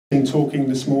talking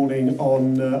this morning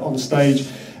on stage,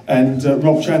 and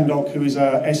Rob Chandhok, who is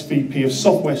our SVP of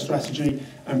Software Strategy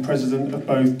and President of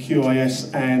both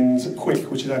QIS and QUIC,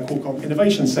 which is our Qualcomm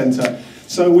Innovation Centre.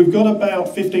 So we've got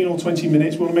about 15 or 20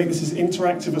 minutes. We want to make this as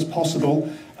interactive as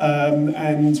possible,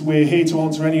 and we're here to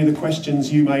answer any of the questions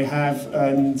you may have,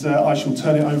 and I shall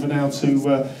turn it over now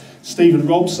to Steve and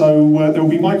Rob. So there will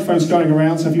be microphones going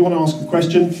around, so if you want to ask a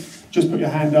question, just put your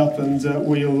hand up and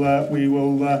we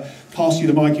will pass you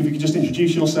the mic. If you could just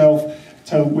introduce yourself,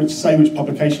 say which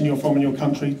publication you're from in your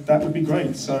country, that would be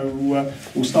great. So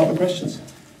we'll start the questions.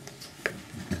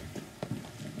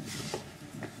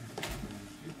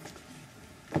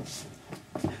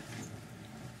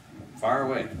 Fire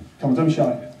away. Come on, don't be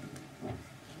shy.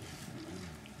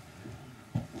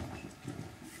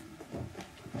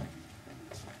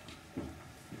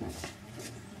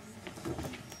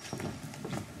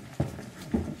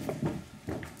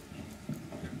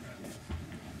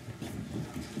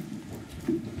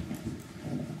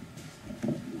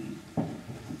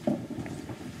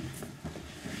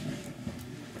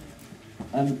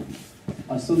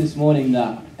 I saw this morning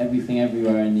that Everything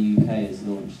Everywhere in the UK has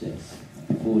launched its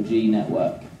 4G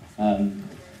network,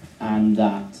 and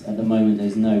that at the moment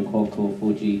there's no quad-core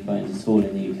 4G phones at all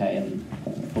in the UK, and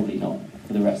probably not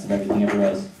for the rest of Everything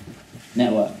Everywhere's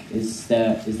network. Is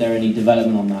there any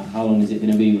development on that? How long is it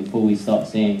going to be before we start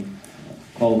seeing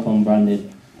Qualcomm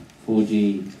branded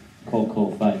 4G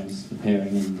quad-core phones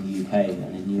appearing in the UK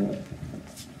and in Europe?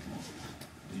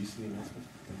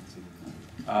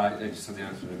 I just saw the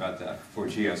announcement about that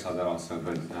 4G. I saw that also,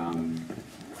 but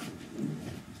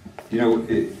you know,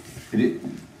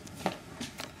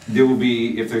 there will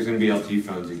be, if there's going to be LTE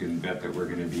phones, you can bet that we're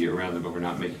going to be around them, but we're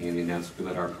not making any announcements. We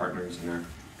let our partners and our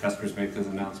customers make those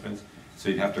announcements. So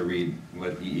you'd have to read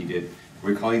what EE did.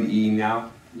 We're calling it EE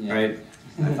now, yeah. Right?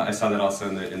 I saw that also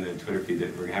in the Twitter feed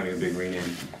that we're having a big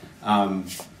rename.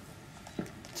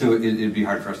 So it'd be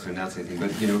hard for us to announce anything,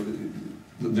 but you know,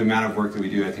 the amount of work that we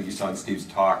do, I think you saw in Steve's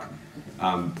talk,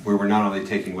 where we're not only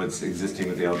taking what's existing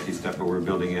with the LTE stuff, but we're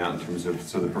building it out in terms of,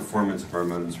 so the performance of our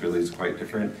modems really is quite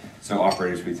different. So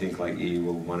operators, we think, like E,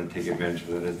 will want to take advantage of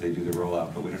that as they do the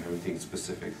rollout, but we don't have anything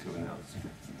specific to announce.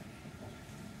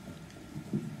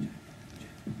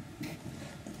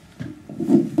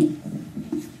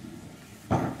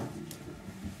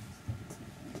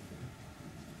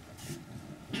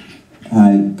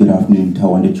 Hi, good afternoon.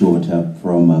 Tawanda Chota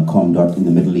from ComDot in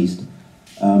the Middle East.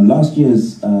 Last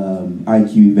year's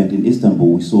IQ event in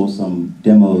Istanbul, we saw some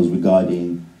demos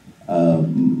regarding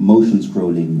motion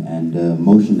scrolling and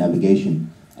motion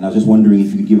navigation. And I was just wondering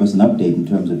if you could give us an update in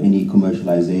terms of any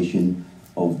commercialization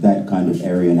of that kind of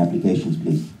area and applications,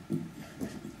 please.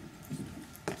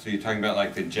 So you're talking about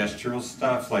like the gestural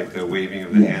stuff, like the waving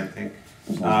of the hand thing?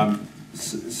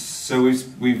 So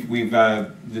we've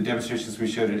the demonstrations we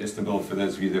showed in Istanbul, for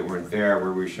those of you that weren't there,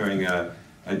 where we're showing a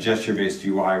gesture-based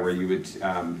UI where you would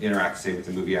interact, say, with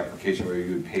the movie application, where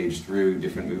you would page through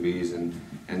different movies and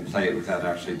play it without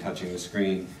actually touching the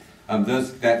screen.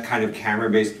 That kind of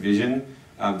camera-based vision,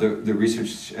 the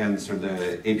research and sort of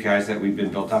the APIs that we've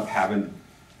been built up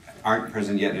aren't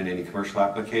present yet in any commercial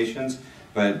applications.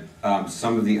 But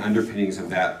some of the underpinnings of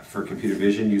that for computer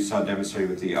vision you saw demonstrated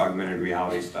with the augmented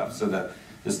reality stuff. So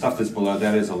the stuff that's below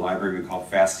that is a library we call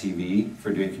FastTV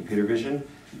for doing computer vision,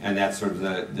 and that's sort of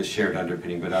the shared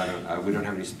underpinning. But we don't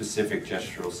have any specific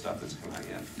gestural stuff that's come out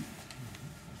yet.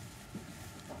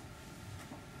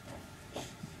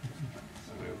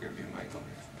 Somebody will grab you a mic over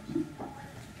here.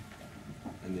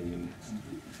 And then you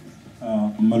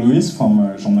next. Malois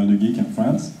from Journal de Geek in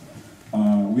France.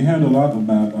 We heard a lot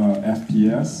about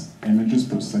FPS, images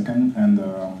per second, and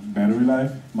battery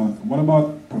life, but what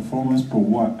about performance per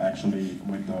watt actually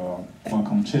with the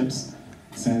Qualcomm chips,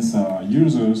 since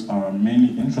users are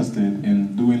mainly interested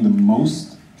in doing the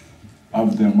most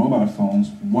of their mobile phones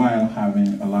while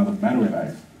having a lot of battery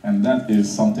life, and that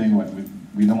is something what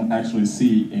we don't actually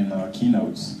see in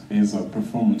keynotes, is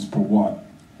performance per watt.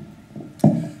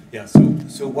 Yeah,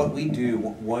 so what we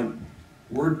do,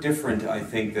 we're different, I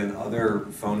think, than other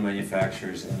phone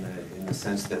manufacturers in the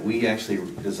sense that we actually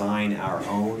design our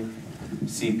own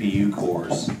CPU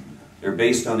cores. They're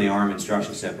based on the ARM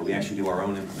instruction set, but we actually do our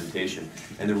own implementation.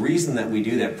 And the reason that we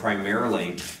do that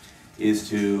primarily is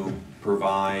to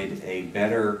provide a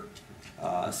better,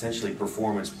 essentially,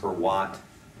 performance per watt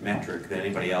metric than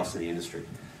anybody else in the industry.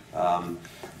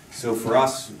 So for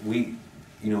us,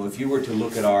 you know, if you were to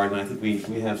look at and I think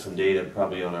we have some data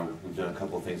probably we've done a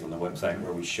couple of things on the website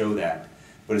where we show that,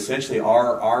 but essentially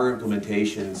our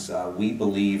implementations, we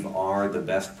believe, are the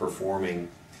best performing,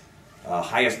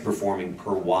 highest performing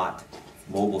per watt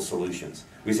mobile solutions.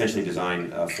 we essentially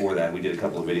designed for that. We did a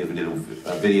couple of videos. We did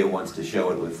a video once to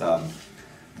show it with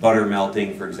butter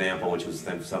melting, for example, which was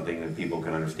something that people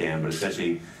can understand. But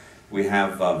essentially, we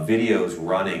have videos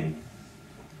running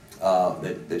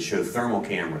that show thermal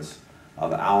cameras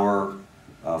of our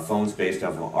phones based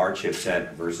off of our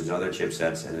chipset versus other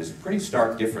chipsets, and there's a pretty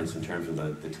stark difference in terms of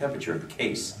the temperature of the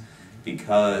case,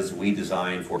 because we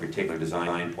designed for a particular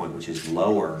design point which is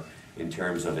lower in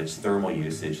terms of its thermal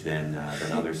usage than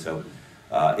others. So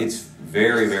it's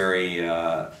very, very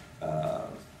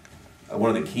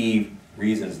one of the key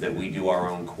reasons that we do our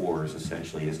own cores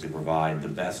essentially is to provide the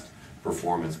best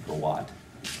performance per watt.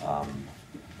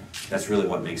 That's really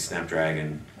what makes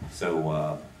Snapdragon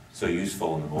so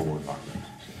useful in the mobile environment.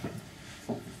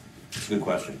 It's a good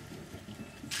question.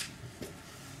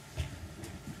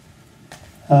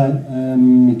 Hi,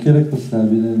 I'm Michele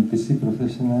Costabile, PC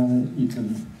Professional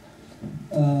Italy.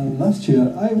 Last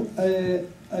year,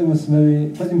 I was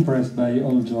quite impressed by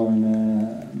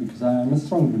AllJoyn because I am a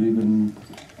strong believer in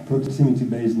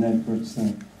proximity-based networks.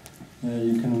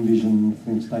 You can envision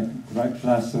things like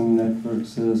classroom networks,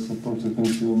 support to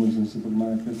consumers in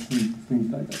supermarkets, and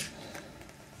things like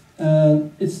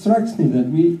that. It strikes me that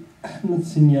we have not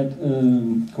seen yet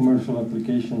commercial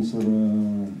applications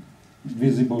or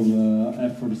visible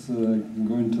efforts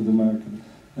going to the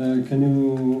market. Can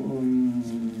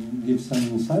you give some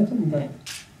insight on that?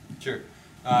 Sure.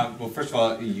 Well, first of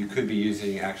all, you could be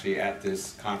using, actually, at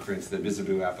this conference, the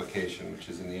Visible application, which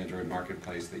is in the Android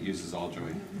marketplace that uses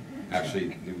AllJoyn.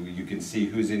 Actually, you can see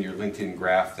who's in your LinkedIn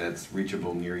graph that's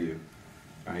reachable near you,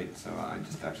 right? So I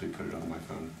just actually put it on my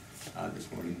phone this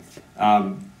morning.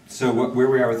 So where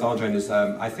we are with AllJoyn is,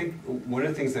 I think one of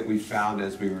the things that we found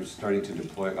as we were starting to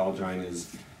deploy AllJoyn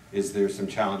is there's some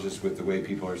challenges with the way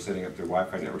people are setting up their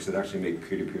Wi-Fi networks that actually make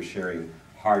peer-to-peer sharing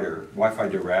harder. Wi-Fi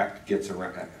Direct gets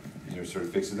around, sort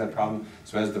of fixes that problem.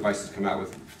 So as devices come out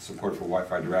with support for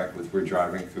Wi-Fi Direct, which we're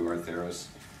driving through our Theros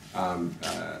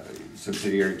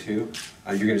subsidiary too,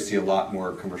 you're going to see a lot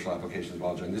more commercial applications of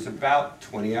AllJoyn. There's about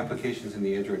 20 applications in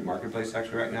the Android marketplace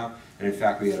actually right now, and in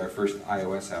fact we had our first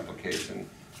iOS application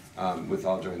with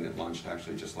AllJoyn that launched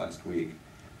actually just last week.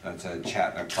 That's a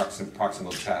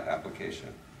proximal chat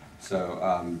application. So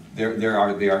they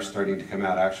are starting to come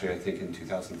out. Actually, I think in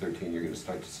 2013 you're going to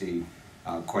start to see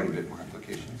quite a bit more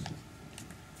applications.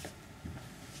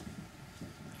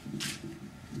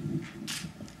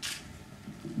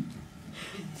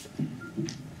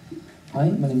 Hi,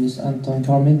 my name is Anton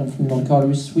Carmin. I'm from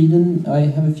Norrköping, Sweden. I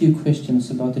have a few questions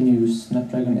about the new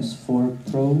Snapdragon S4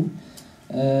 Pro.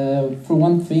 For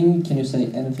one thing, can you say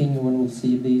anything when we'll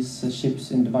see these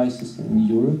chips in devices in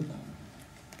Europe?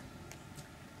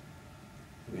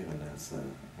 We haven't announced the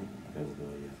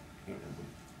availability yet.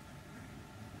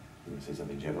 You want to say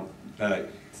something general?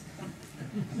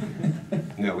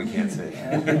 No, we can't say.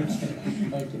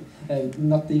 Okay.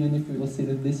 Not even if we will see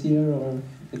it this year, or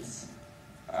it's...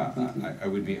 I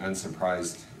would be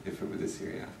unsurprised if it were this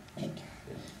year, yeah. Okay.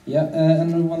 Yeah,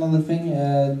 and one other thing,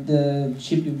 the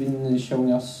chip you've been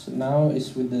showing us now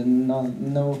is with the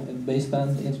no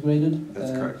baseband integrated.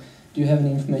 That's correct. Do you have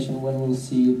any information when we'll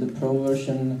see the Pro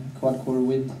version quad-core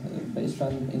with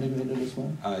baseband integrated as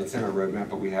well? It's in our roadmap,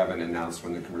 but we haven't announced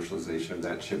when the commercialization of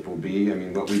that chip will be. I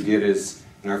mean, what we did is,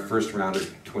 in our first round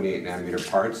of 28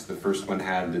 nanometer parts, the first one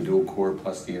had the dual core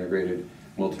plus the integrated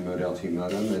multi-mode LT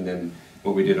modem, and then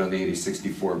what we did on the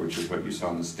 8064, which is what you saw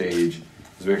on the stage,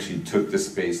 is we actually took the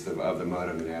space of the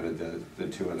modem and added the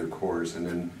two other cores, and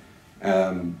then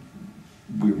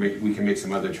we can make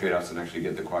some other trade-offs and actually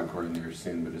get the quad core in there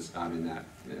soon, but it's not in that,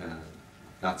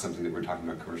 not something that we're talking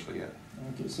about commercially yet.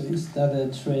 Okay, so is that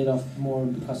a trade-off more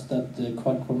because that the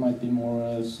quad core might be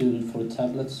more suited for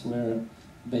tablets where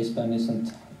baseband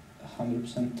isn't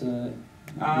 100%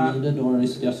 needed, or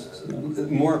is just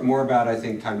more about, I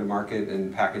think, time to market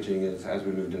and packaging as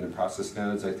we moved into process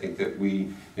nodes. I think that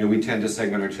we tend to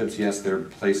segment our chips. Yes, there are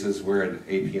places where an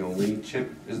AP only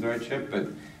chip is the right chip, but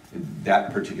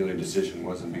that particular decision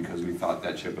wasn't because we thought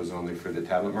that chip was only for the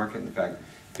tablet market. In fact,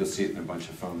 you'll see it in a bunch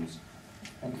of phones.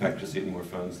 In fact, you'll see it in more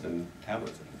phones than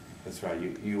tablets. That's right.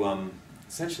 You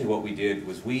essentially what we did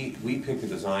was we picked a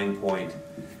design point.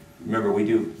 Remember, we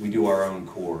do our own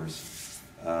cores,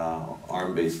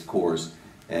 ARM-based cores,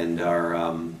 and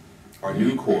our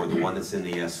new core, the one that's in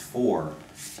the S4,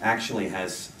 actually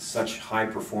has such high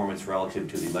performance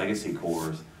relative to the legacy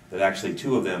cores that actually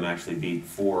 2 of them actually beat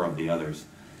 4 of the others.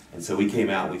 And so we came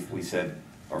out. We said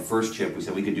our first chip. We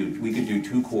said we could do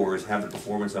 2 cores, have the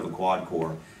performance of a quad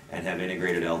core, and have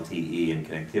integrated LTE and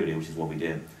connectivity, which is what we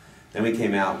did. Then we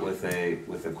came out with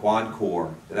a quad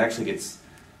core that actually gets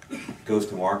goes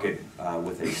to market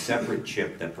with a separate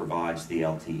chip that provides the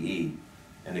LTE,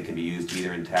 and it can be used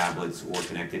either in tablets or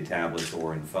connected tablets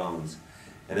or in phones.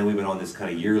 And then we've been on this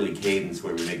kind of yearly cadence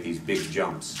where we make these big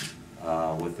jumps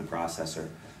with the processor.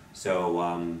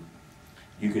 So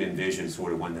you could envision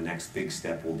sort of when the next big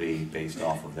step will be based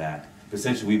off of that. But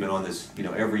essentially, we've been on this,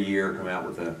 every year come out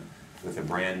with a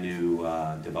brand new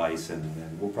device,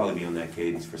 and we'll probably be on that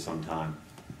cadence for some time.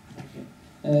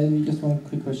 Just one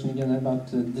quick question again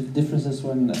about the differences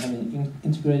when having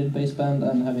integrated baseband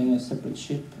and having a separate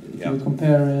chip. If you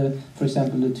compare, for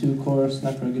example, the 2-core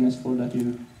Snapdragon S4 that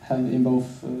you have in both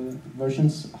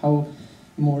versions, how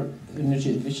more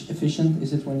energy efficient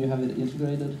is it when you have it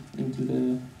integrated into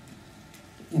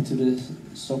the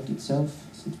SoC itself,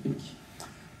 so to speak?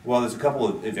 Well, there's a couple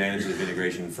of advantages of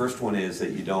integration. The first one is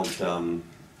that you don't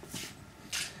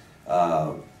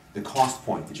the cost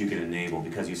point that you can enable,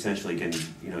 because you essentially can,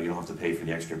 you don't have to pay for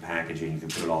the extra packaging, you can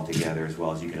put it all together, as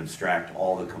well as you can abstract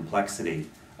all the complexity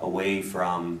away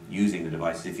from using the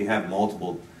devices. If you have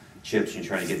multiple chips and you're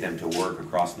trying to get them to work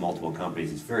across multiple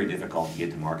companies, it's very difficult to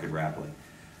get to market rapidly.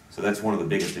 So that's one of the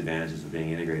biggest advantages of being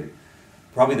integrated.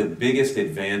 Probably the biggest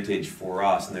advantage for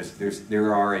us, and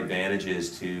there are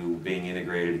advantages to being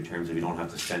integrated in terms of you don't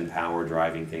have to spend power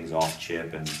driving things off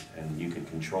chip, and you can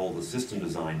control the system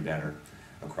design better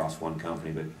across one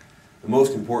company. But the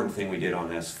most important thing we did on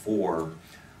S4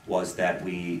 was that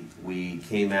we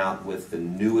came out with the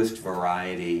newest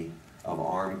variety of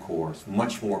ARM cores,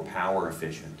 much more power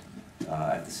efficient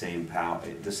at the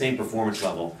same performance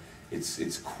level.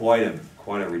 It's quite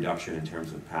a reduction in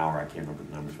terms of power. I can't remember what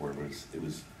the numbers were, but it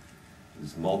was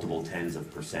multiple tens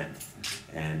of %,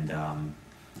 and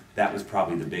that was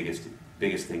probably the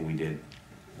biggest thing we did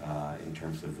in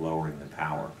terms of lowering the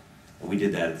power. And we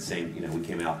did that at the same, we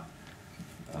came out,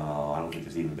 I don't think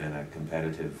there's even been a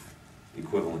competitive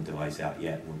equivalent device out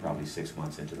yet, and we're probably 6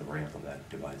 months into the ramp of that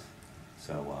device.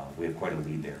 So we have quite a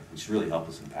lead there, which really helped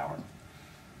us in power.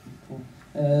 Cool.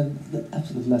 The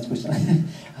absolute last question.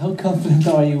 How confident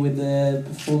are you with the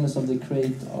performance of the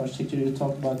Crate architecture? You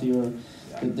talked about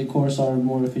the cores are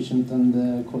more efficient than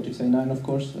the Cortex A9, of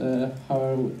course.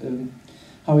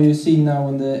 How are you seeing now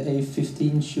when the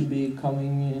A15 should be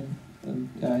coming in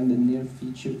the near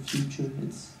future?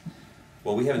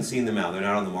 Well, we haven't seen them out. They're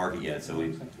not on the market yet, so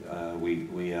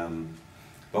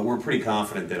but we're pretty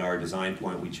confident that our design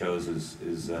point we chose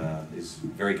is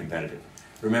very competitive.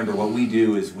 Remember, what we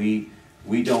do is we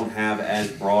don't have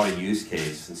as broad a use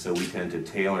case, and so we tend to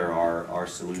tailor our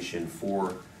solution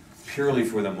purely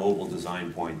for the mobile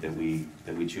design point that we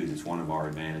choose. It's one of our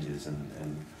advantages,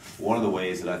 and one of the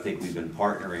ways that I think we've been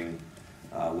partnering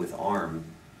with ARM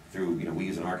through, we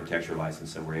use an architecture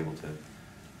license, so we're able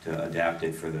to adapt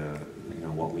it for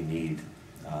what we need.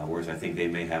 Whereas I think they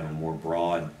may have a more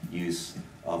broad use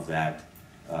of that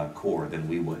core than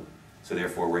we would. So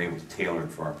therefore, we're able to tailor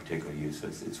it for our particular use. So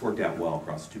it's worked out well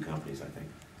across the two companies, I think.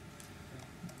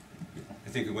 I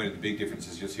think one of the big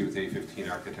differences you'll see with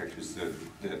A15 architectures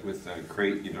that with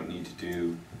Crate, you don't need to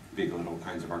do big little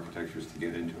kinds of architectures to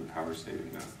get into a power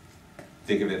saving mode.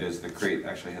 Think of it as the Crate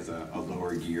actually has a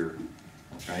lower gear,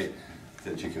 right?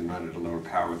 That you can run at a lower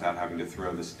power without having to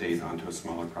throw the state onto a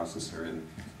smaller processor and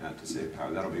to save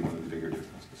power. That'll be one of the bigger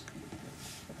differences.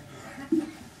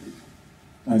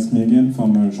 It's me again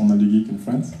from Journal du Geek in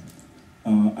France.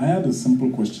 I had a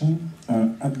simple question.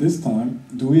 At this time,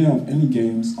 do we have any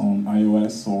games on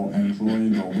iOS or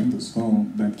Android or Windows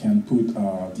Phone that can put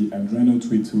the Adreno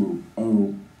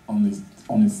 320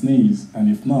 on its knees? And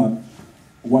if not,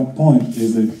 what point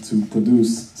is it to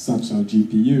produce such a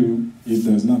GPU if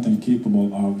there's nothing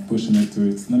capable of pushing it to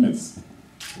its limits?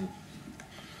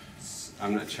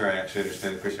 I'm not sure I actually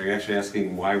understand the question. Are you actually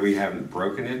asking why we haven't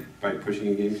broken it by pushing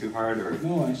a game too hard? Or?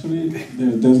 No, actually,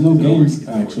 there's no games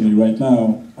actually right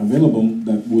now available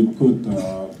that would put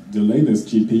the latest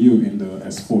GPU in the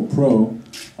S4 Pro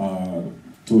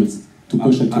to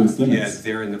push it to its limits. Yeah,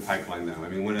 they're in the pipeline though. I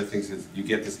mean, one of the things is you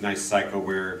get this nice cycle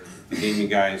where the gaming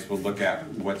guys will look at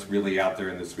what's really out there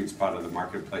in the sweet spot of the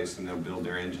marketplace, and they'll build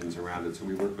their engines around it. So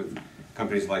we work with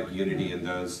companies like Unity and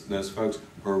those folks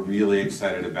who are really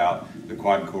excited about the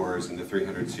quad cores and the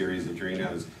 300 series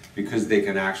Adrenos, because they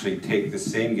can actually take the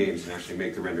same games and actually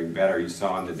make the rendering better. You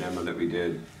saw in the demo that we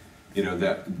did,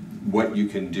 that what you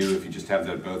can do if you just have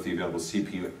both the available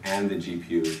CPU and the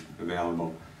GPU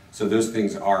available. So those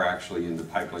things are actually in the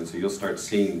pipeline. So you'll start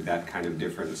seeing that kind of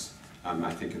difference,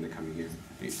 I think, in the coming year.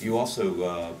 You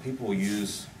also, people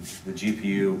use the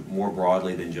GPU more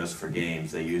broadly than just for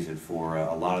games. They use it for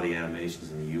a lot of the animations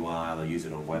in the UI. They use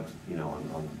it on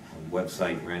on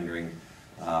website rendering,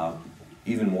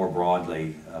 even more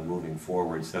broadly moving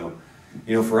forward. So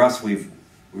You know, for us, we've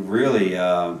really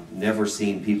never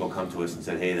seen people come to us and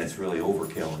said, hey, that's really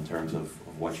overkill in terms of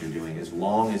what you're doing. As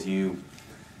long as you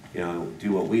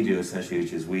do what we do essentially,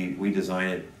 which is we design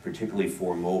it particularly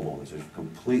for mobile. There's a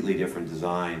completely different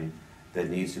design that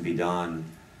needs to be done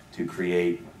to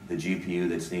create the GPU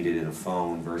that's needed in a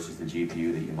phone versus the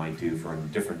GPU that you might do for a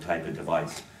different type of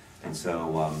device. And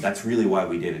so that's really why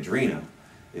we did Adreno,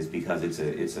 is because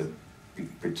it's a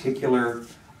particular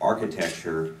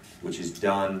architecture which is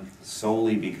done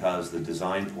solely because the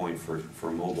design point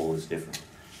for mobile is different.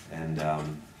 And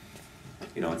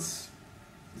you know, it's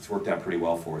worked out pretty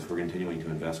well for us. We're continuing to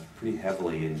invest pretty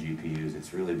heavily in GPUs.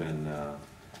 It's really been a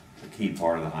key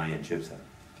part of the high-end chipset.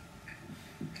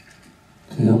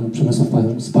 Okay, I'm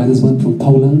Przemysław Spidersweb from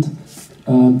Poland.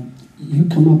 You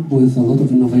come up with a lot of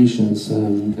innovations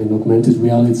in augmented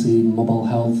reality, mobile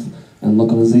health, and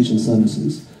localization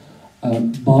services.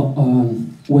 But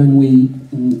when we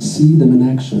see them in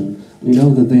action, we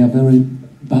know that they are very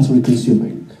battery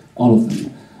consuming, all of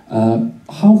them.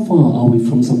 How far are we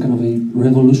from some kind of a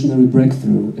revolutionary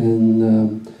breakthrough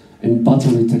in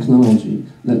battery technology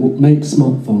that would make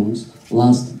smartphones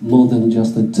last more than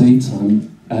just a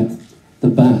daytime at the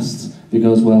best?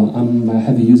 Because, well, I'm a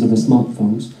heavy user of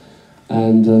smartphones,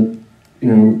 and you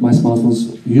know, my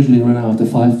smartphones usually run out after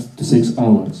 5 to 6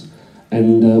 hours.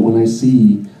 And when I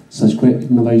see such great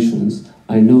innovations,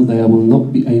 I know that I will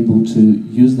not be able to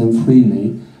use them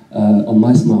freely on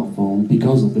my smartphone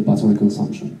because of the battery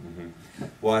consumption.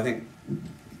 Well, I think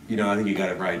you got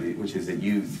it right, which is that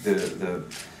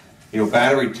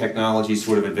battery technology is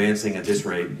sort of advancing at this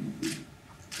rate.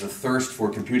 The thirst for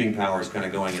computing power is kind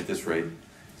of going at this rate.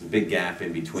 There's a big gap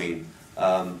in between.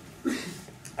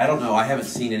 I don't know. I haven't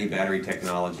seen any battery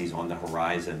technologies on the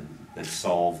horizon that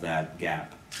solve that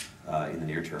gap in the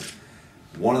near term.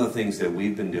 One of the things that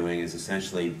we've been doing is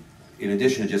essentially, in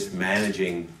addition to just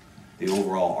managing the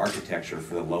overall architecture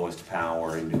for the lowest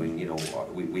power and doing,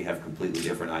 we have completely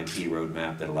different IP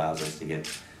roadmap that allows us to get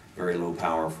very low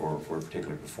power for a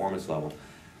particular performance level.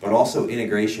 But also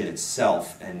integration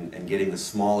itself and getting the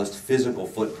smallest physical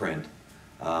footprint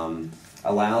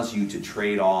allows you to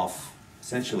trade off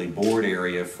essentially board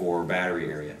area for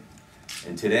battery area.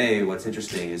 And today, what's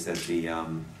interesting is that you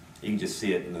can just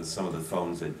see it in some of the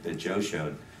phones that Joe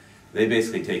showed. They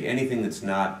basically take anything that's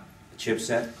not a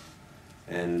chipset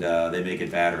and they make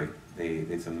it battery.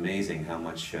 It's amazing how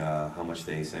much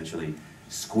they essentially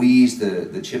squeeze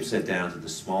the chipset down to the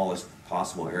smallest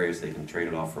possible areas they can trade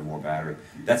it off for more battery.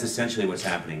 That's essentially what's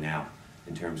happening now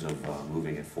in terms of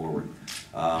moving it forward.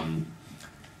 I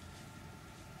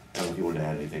don't know if you wanted to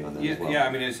add anything on that as well. Yeah,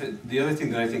 I mean, the other thing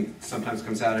that I think sometimes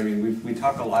comes out, I mean, we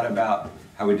talk a lot about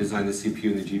how we design the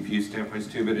CPU and the GPU standpoints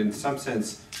too, but in some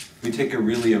sense, we take a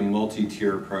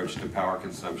multi-tier approach to power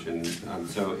consumption.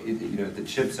 So, at the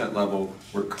chipset level,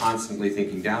 we're constantly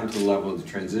thinking down to the level of the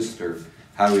transistor,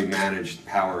 how do we manage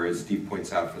power, as Steve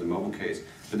points out for the mobile case.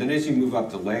 But then as you move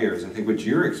up the layers, I think what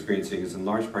you're experiencing is in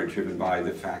large part driven by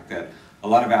the fact that a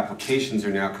lot of applications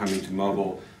are now coming to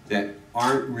mobile that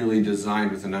aren't really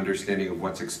designed with an understanding of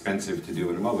what's expensive to do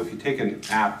in a mobile. If you take an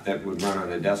app that would run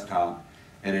on a desktop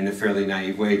and in a fairly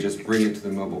naive way just bring it to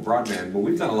the mobile broadband, well,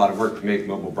 we've done a lot of work to make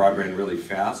mobile broadband really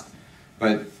fast,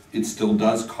 but it still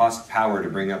does cost power to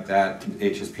bring up that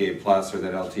HSPA Plus or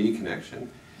that LTE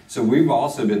connection. So we've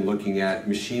also been looking at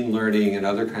machine learning and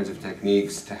other kinds of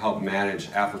techniques to help manage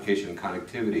application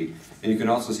connectivity. And you can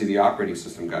also see the operating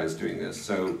system guys doing this.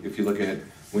 So if you look at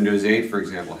Windows 8, for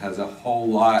example, has a whole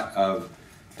lot of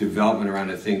development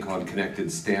around a thing called Connected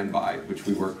Standby, which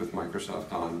we work with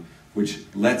Microsoft on, which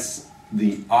lets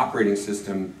the operating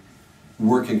system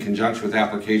work in conjunction with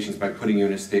applications by putting you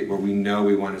in a state where we know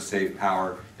we want to save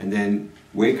power and then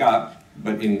wake up,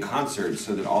 but in concert,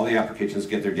 so that all the applications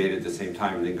get their data at the same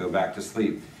time and then go back to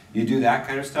sleep. You do that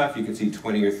kind of stuff, you can see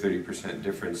 20 or 30%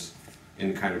 difference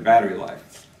in kind of battery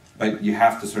life. But you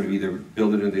have to sort of either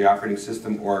build it into the operating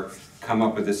system or come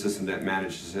up with a system that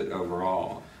manages it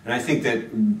overall. And I think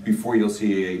that before you'll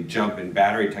see a jump in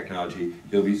battery technology,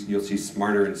 you'll see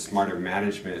smarter and smarter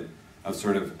management of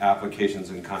sort of applications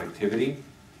and connectivity.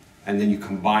 And then you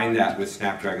combine that with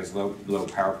Snapdragon's low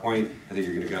power point, I think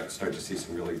you're going to start to see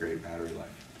some really great battery life.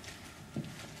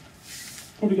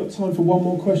 Probably got time for one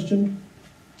more question.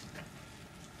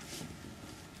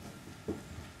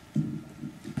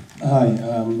 Hi,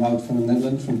 I'm Wout from the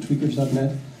Netherlands, from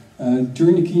tweakers.net.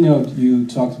 During the keynote, you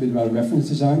talked a bit about reference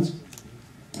designs.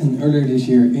 And earlier this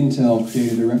year, Intel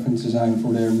created a reference design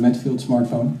for their Medfield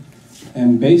smartphone.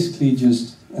 And basically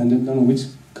just, I don't know which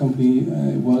company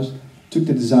it was, took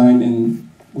the design and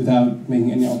without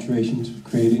making any alterations,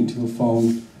 created it into a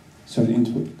phone so that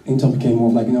Intel became more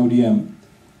of like an ODM.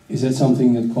 Is that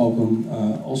something that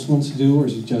Qualcomm also wants to do, or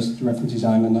is it just reference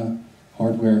design on the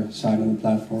hardware side of the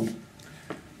platform?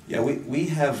 Yeah, we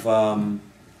have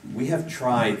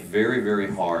tried very, very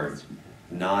hard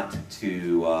not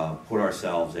to put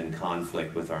ourselves in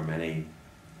conflict with our many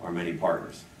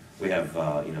partners. We have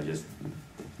just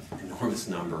enormous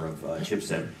number of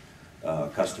chipset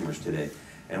customers today,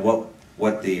 and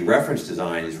what the reference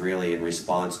design is really in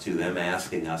response to them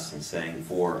asking us and saying,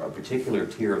 for a particular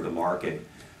tier of the market,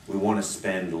 we want to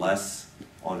spend less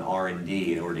on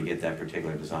R&D in order to get that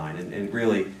particular design. And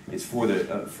really, it's for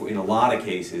the, in a lot of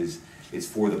cases, it's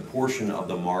for the portion of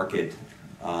the market,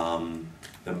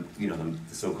 the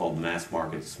so-called mass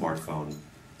market smartphone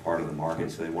part of the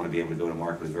market. So they want to be able to go to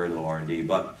market with very little R&D.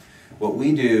 But what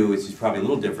we do, which is probably a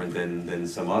little different than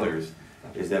some others,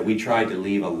 is that we try to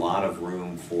leave a lot of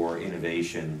room for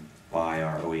innovation by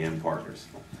our OEM partners.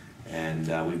 And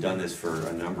we've done this for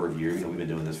a number of years. We've been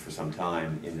doing this for some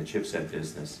time in the chipset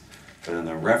business. But on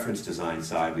the reference design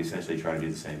side, we essentially try to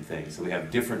do the same thing. So we have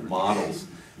different models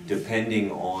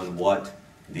depending on what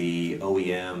the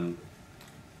OEM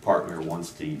partner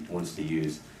wants to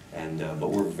use. And but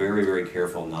we're very, very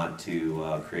careful not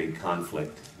to create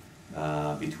conflict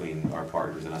between our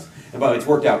partners and us. And by the way, it's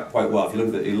worked out quite well. If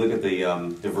you look at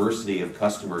the diversity of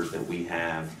customers that we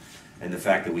have, and the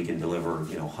fact that we can deliver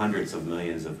hundreds of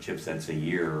millions of chipsets a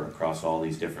year across all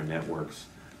these different networks,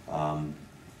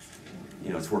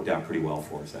 it's worked out pretty well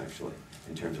for us actually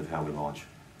in terms of how we launch.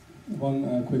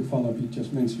 One quick follow-up. You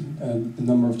just mentioned the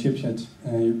number of chipsets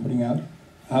you're putting out.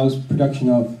 How's production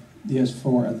of the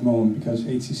S4 at the moment? Because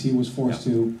HTC was forced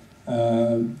to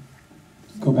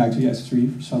go back to the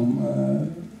S3 for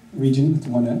some region with the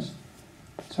 1S.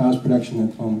 So how's production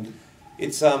at the moment?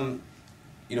 It's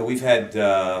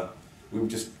we've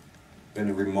just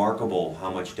been remarkable how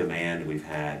much demand we've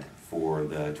had for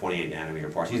the 28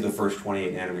 nanometer parts. These are the first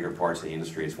 28 nanometer parts in the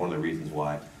industry. It's one of the reasons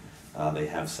why they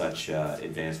have such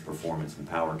advanced performance and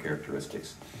power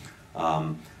characteristics.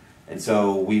 And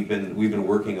so we've been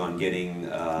working on getting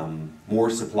more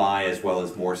supply as well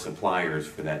as more suppliers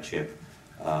for that chip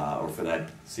or for that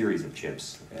series of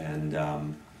chips.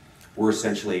 And we're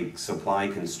essentially supply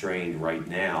constrained right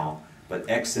now, but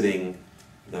exiting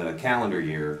the calendar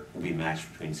year will be matched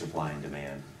between supply and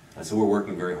demand. And so we're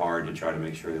working very hard to try to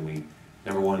make sure that we,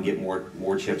 number one, get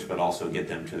more chips, but also get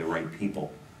them to the right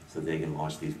people so that they can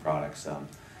launch these products.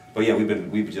 But yeah, we've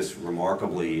been just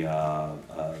remarkably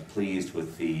pleased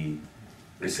with the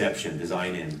reception,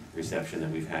 design-in reception that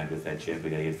we've had with that chip. We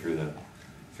got to get through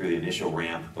the initial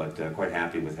ramp, but quite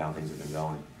happy with how things have been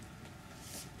going.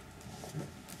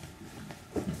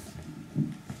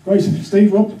 Great,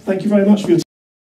 Steve, Rob, thank you very much for your time.